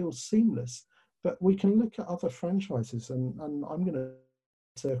all feels seamless. But we can look at other franchises, and I'm going to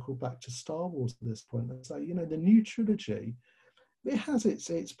circle back to Star Wars at this point and say, the new trilogy, it has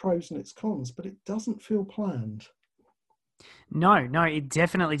its pros and its cons, but it doesn't feel planned. No, it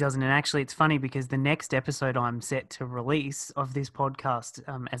definitely doesn't. And actually, it's funny because the next episode I'm set to release of this podcast,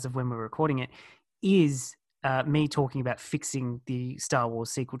 as of when we're recording it, is me talking about fixing the Star Wars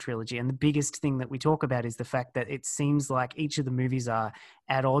sequel trilogy. And the biggest thing that we talk about is the fact that it seems like each of the movies are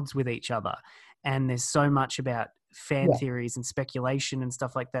at odds with each other. And there's so much about fan theories and speculation and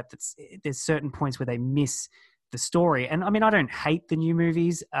stuff like that. There's certain points where they miss the story. And I mean, I don't hate the new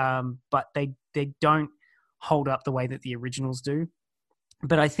movies, but they don't hold up the way that the originals do.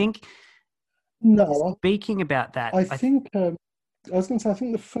 But I think, No, speaking about that, I think I was going to say I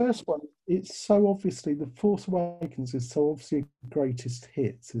think the first one, it's so obviously the Force Awakens is so obviously greatest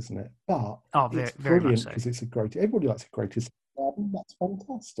hits, isn't it? But oh, it's very much brilliant so. because it's a great. Everybody likes a greatest album. That's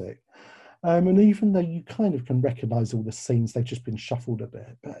fantastic. And even though you kind of can recognise all the scenes, they've just been shuffled a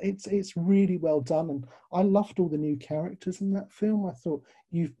bit. But it's really well done, and I loved all the new characters in that film. I thought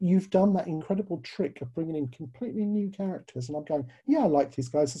you've done that incredible trick of bringing in completely new characters, and I'm going, yeah, I like these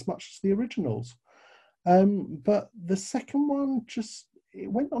guys as much as the originals. But the second one just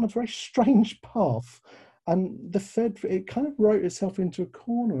it went on a very strange path, and the third it kind of wrote itself into a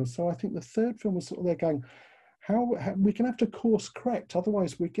corner. So I think the third film was sort of there going, how we're gonna have to course correct,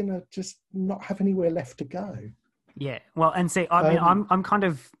 otherwise we're gonna just not have anywhere left to go. Yeah. Well, and see, I mean, Um,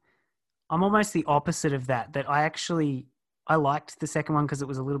 I'm almost the opposite of that. That I liked the second one because it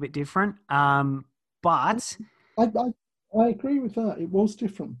was a little bit different. But I agree with that. It was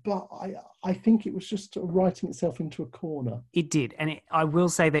different, but I think it was just writing itself into a corner. it did, and I will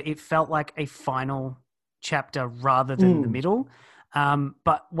say that it felt like a final chapter rather than the Mm, middle.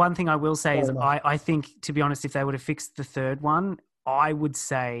 But one thing I will say is, fair enough. I think, to be honest, if they would have fixed the third one, I would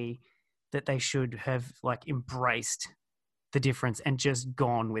say that they should have like embraced the difference and just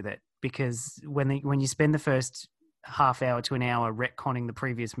gone with it. Because when you spend the first half hour to an hour retconning the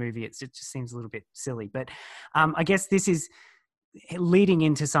previous movie, it just seems a little bit silly. But I guess this is leading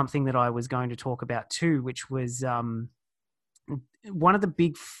into something that I was going to talk about too, which was one of the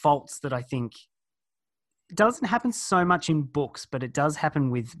big faults that I think doesn't happen so much in books, but it does happen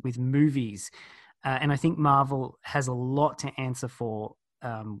with movies. And I think Marvel has a lot to answer for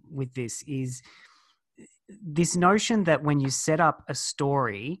with this, is this notion that when you set up a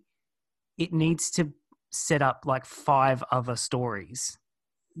story, it needs to set up like 5 other stories.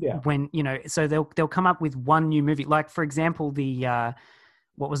 Yeah, When, so they'll come up with one new movie. Like, for example, the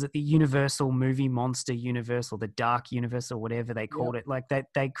what was it, the Universal movie monster universe, or the Dark Universe, or whatever they yeah. called it. Like,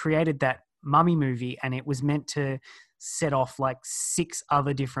 they created that Mummy movie, and it was meant to set off like 6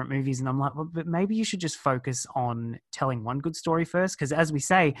 other different movies. And I'm like, well, but maybe you should just focus on telling one good story first, because as we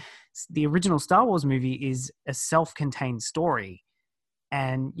say, the original Star Wars movie is a self-contained story.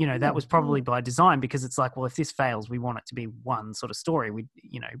 And, that Yeah, was yeah. probably by design, because it's like, well, if this fails, we want it to be one sort of story. We,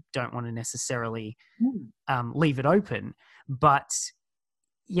 don't want to necessarily Mm. leave it open. But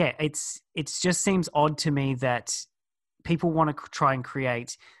yeah, it just seems odd to me that people want to try and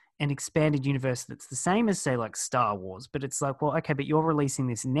create an expanded universe that's the same as, say, like Star Wars. But it's like, well, okay, but you're releasing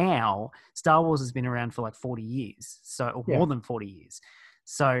this now. Star Wars has been around for like 40 years, or Yeah. more than 40 years.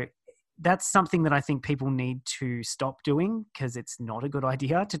 So that's something that I think people need to stop doing, because it's not a good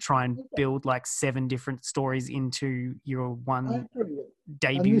idea to try and build like 7 different stories into your I one agree. And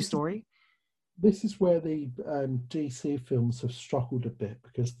debut story. this is where the DC films have struggled a bit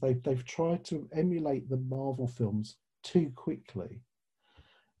because they've tried to emulate the Marvel films too quickly.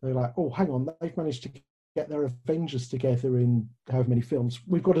 They're like, oh, hang on, they've managed to get their Avengers together in however many films.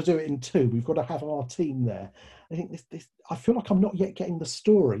 We've got to do it in 2. We've got to have our team there. I think this I feel like I'm not yet getting the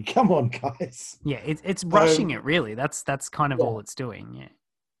story. Come on, guys. Yeah, it's rushing it, Um, really. That's kind of yeah. all it's doing. Yeah.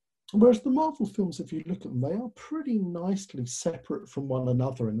 Whereas the Marvel films, if you look at them, they are pretty nicely separate from one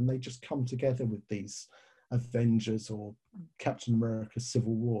another, and then they just come together with these Avengers or Captain America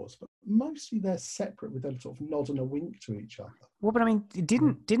Civil Wars. But mostly they're separate with a sort of nod and a wink to each other. Well, but I mean,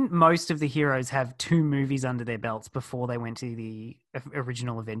 Mm. didn't most of the heroes have 2 movies under their belts before they went to the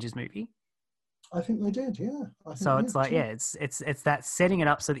original Avengers movie? I think they did, yeah. I think So they it's did like, too. yeah, it's that setting it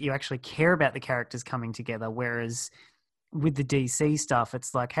up so that you actually care about the characters coming together. Whereas with the DC stuff,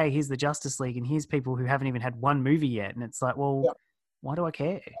 it's like, hey, here's the Justice League, and here's people who haven't even had one movie yet, and it's like, well, Yeah. why do I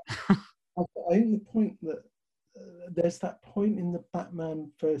care? I think the point that there's that point in the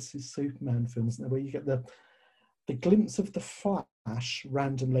Batman versus Superman films where you get the glimpse of the Flash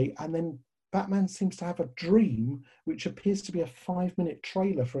randomly, and then Batman seems to have a dream which appears to be a 5-minute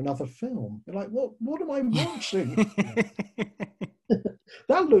trailer for another film. You're like, what am I watching?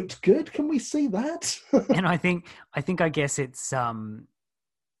 That looked good. Can we see that? And I guess it's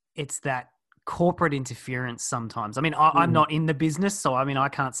that corporate interference sometimes. I mean, I'm Mm. not in the business, so I mean, I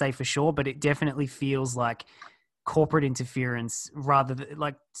can't say for sure, but it definitely feels like corporate interference rather than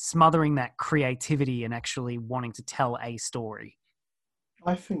like smothering that creativity and actually wanting to tell a story.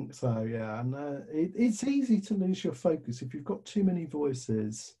 I think so, yeah. And it's easy to lose your focus if you've got too many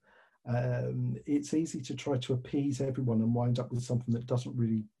voices. It's easy to try to appease everyone and wind up with something that doesn't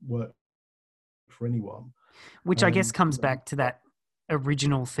really work for anyone. Which I guess You comes know, back to that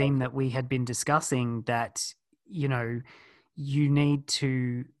original theme that we had been discussing, that you need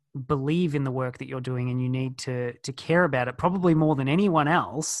to believe in the work that you're doing, and you need to care about it probably more than anyone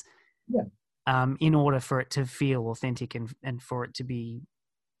else. Yeah. In order for it to feel authentic and for it to be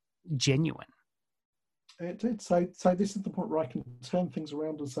genuine. It did. So this is the point where I can turn things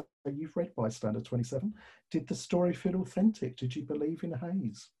around and say, you've read Bystander 27. Did the story feel authentic? Did you believe in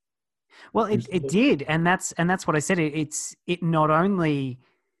Hayes? Well, it did, and that's what I said. It not only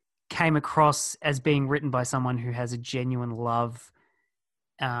came across as being written by someone who has a genuine love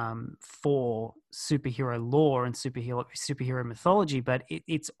for superhero lore and superhero mythology, but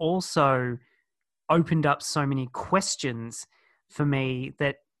it's also opened up so many questions for me,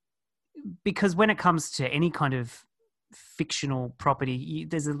 that because when it comes to any kind of fictional property,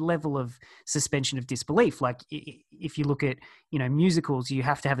 there's a level of suspension of disbelief. Like if you look at, musicals, you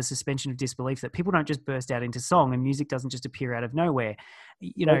have to have a suspension of disbelief that people don't just burst out into song, and music doesn't just appear out of nowhere.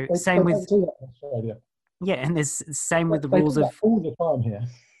 Same with yeah, and there's same with the rules of all the time here.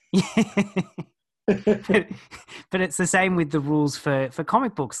 but it's the same with the rules for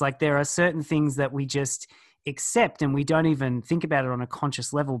comic books. Like there are certain things that we just accept, and we don't even think about it on a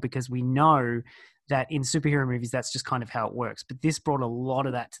conscious level, because we know that in superhero movies that's just kind of how it works. But this brought a lot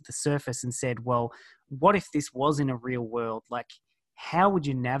of that to the surface and said, well, what if this was in a real world? Like, how would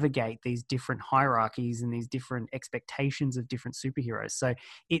you navigate these different hierarchies and these different expectations of different superheroes? So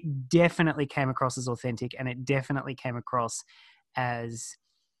it definitely came across as authentic, and it definitely came across as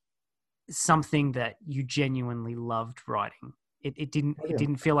something that you genuinely loved writing. It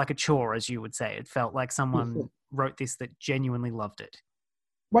didn't feel like a chore, as you would say. It felt like someone wrote this that genuinely loved it.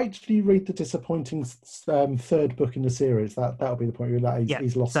 Wait till you read the disappointing third book in the series. That'll be the point where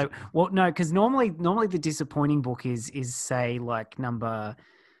he's lost. So, well, no, because normally the disappointing book is say like number,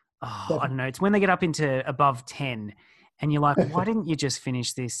 I don't know. It's when they get up into above 10, and you're like, why didn't you just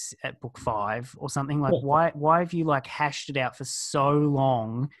finish this at book 5 or something? Like, why have you like hashed it out for so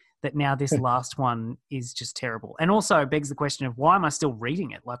long that now this last one is just terrible? And also begs the question of, why am I still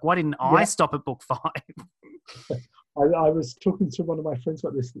reading it? Like, why didn't I stop at book 5? I was talking to one of my friends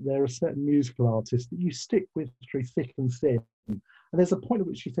about this, that there are certain musical artists that you stick with through thick and thin. And there's a point at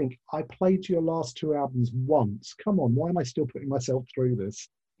which you think, I played your last 2 albums once. Come on, why am I still putting myself through this?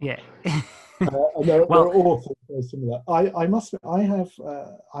 Yeah. And there are authors very similar. I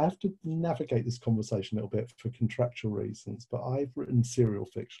have to navigate this conversation a little bit for contractual reasons, but I've written serial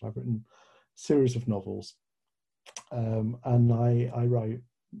fiction. I've written a series of novels, and I wrote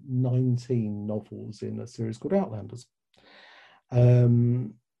 19 novels in a series called Outlanders,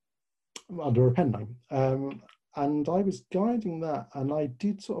 under a pen name. And I was guiding that, and I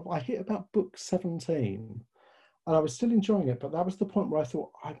hit about book 17, and I was still enjoying it, but that was the point where I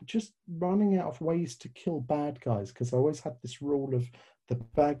thought, I'm just running out of ways to kill bad guys, because I always had this rule of the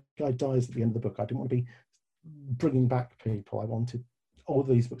bad guy dies at the end of the book. I didn't want to be bringing back people. I wanted all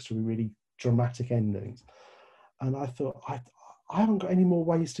these books to be really dramatic endings. And I thought, I haven't got any more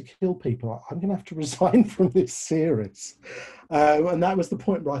ways to kill people. I'm going to have to resign from this series. And that was the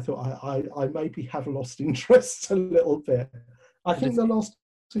point where I thought I maybe have lost interest a little bit. I think the last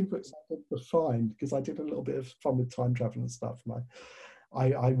 2 books I did were fine, because I did a little bit of fun with time travel and stuff, and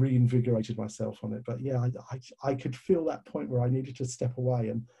I reinvigorated myself on it. But yeah, I could feel that point where I needed to step away,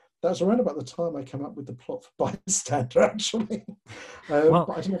 and that was around about the time I came up with the plot for Bystander, actually. Well,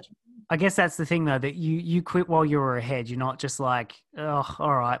 but I didn't have to... I guess that's the thing, though, that you quit while you were ahead. You're not just like, oh,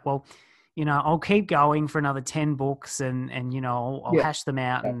 all right, well, I'll keep going for another 10 books and I'll hash them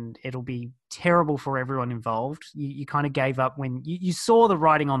out and it'll be terrible for everyone involved. You kind of gave up when you saw the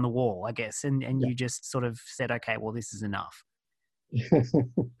writing on the wall, I guess, and you just sort of said, okay, well, this is enough.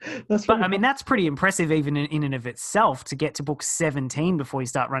 But I mean, that's pretty impressive even in and of itself, to get to book 17 before you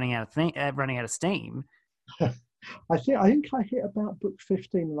start running out of steam. I think I hit about book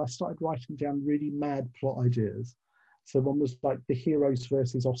 15 and I started writing down really mad plot ideas. So one was like the Heroes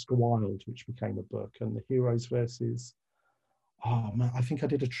versus Oscar Wilde, which became a book, and the Heroes versus, I think I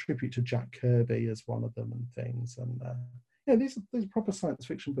did a tribute to Jack Kirby as one of them and things. And these are proper science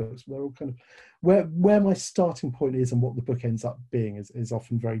fiction books. They're all kind of where my starting point is and what the book ends up being is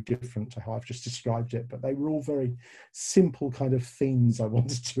often very different to how I've just described it. But they were all very simple kind of themes I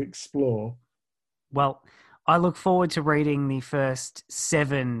wanted to explore. Well, I look forward to reading the first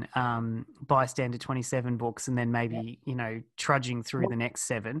 7 Bystander 27 books, and then maybe, trudging through the next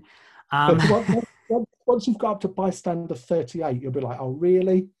 7. Once you've got up to Bystander 38, you'll be like, oh,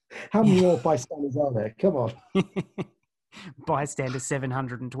 really? How many more bystanders are there? Come on. Bystander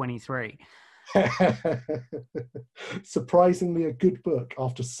 723. Surprisingly a good book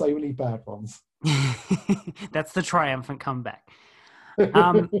after so many bad ones. That's the triumphant comeback.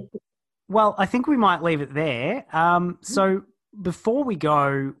 Well, I think we might leave it there. So before we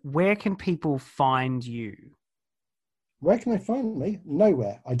go, where can people find you? Where can they find me?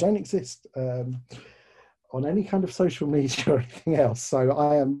 Nowhere. I don't exist on any kind of social media or anything else. So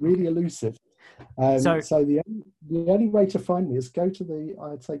I am really elusive. So So the only way to find me is go to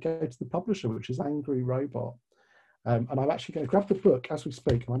the publisher, which is Angry Robot. And I'm actually going to grab the book as we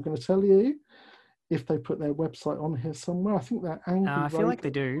speak, and I'm going to tell you if they put their website on here somewhere. I think they're I feel like they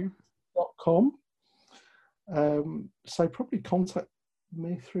do. angryrobot.com. So probably contact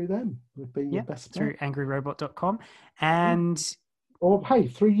me through them would be your best bet. Through angryrobot.com. And or hey,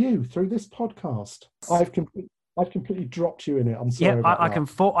 through this podcast. I've completely dropped you in it. I'm sorry. I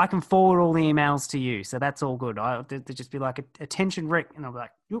can forward all the emails to you, so that's all good. I'll just be like, attention, Rick, and I'll be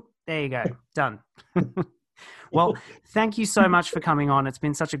like, "Yep, there you go, done." Well, thank you so much for coming on. It's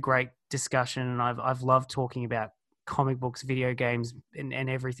been such a great discussion, and I've loved talking about comic books, video games, and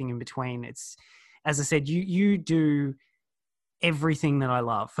everything in between. It's, as I said, you do everything that I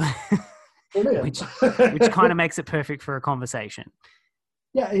love, which kind of makes it perfect for a conversation.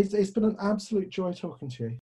 Yeah, it's been an absolute joy talking to you.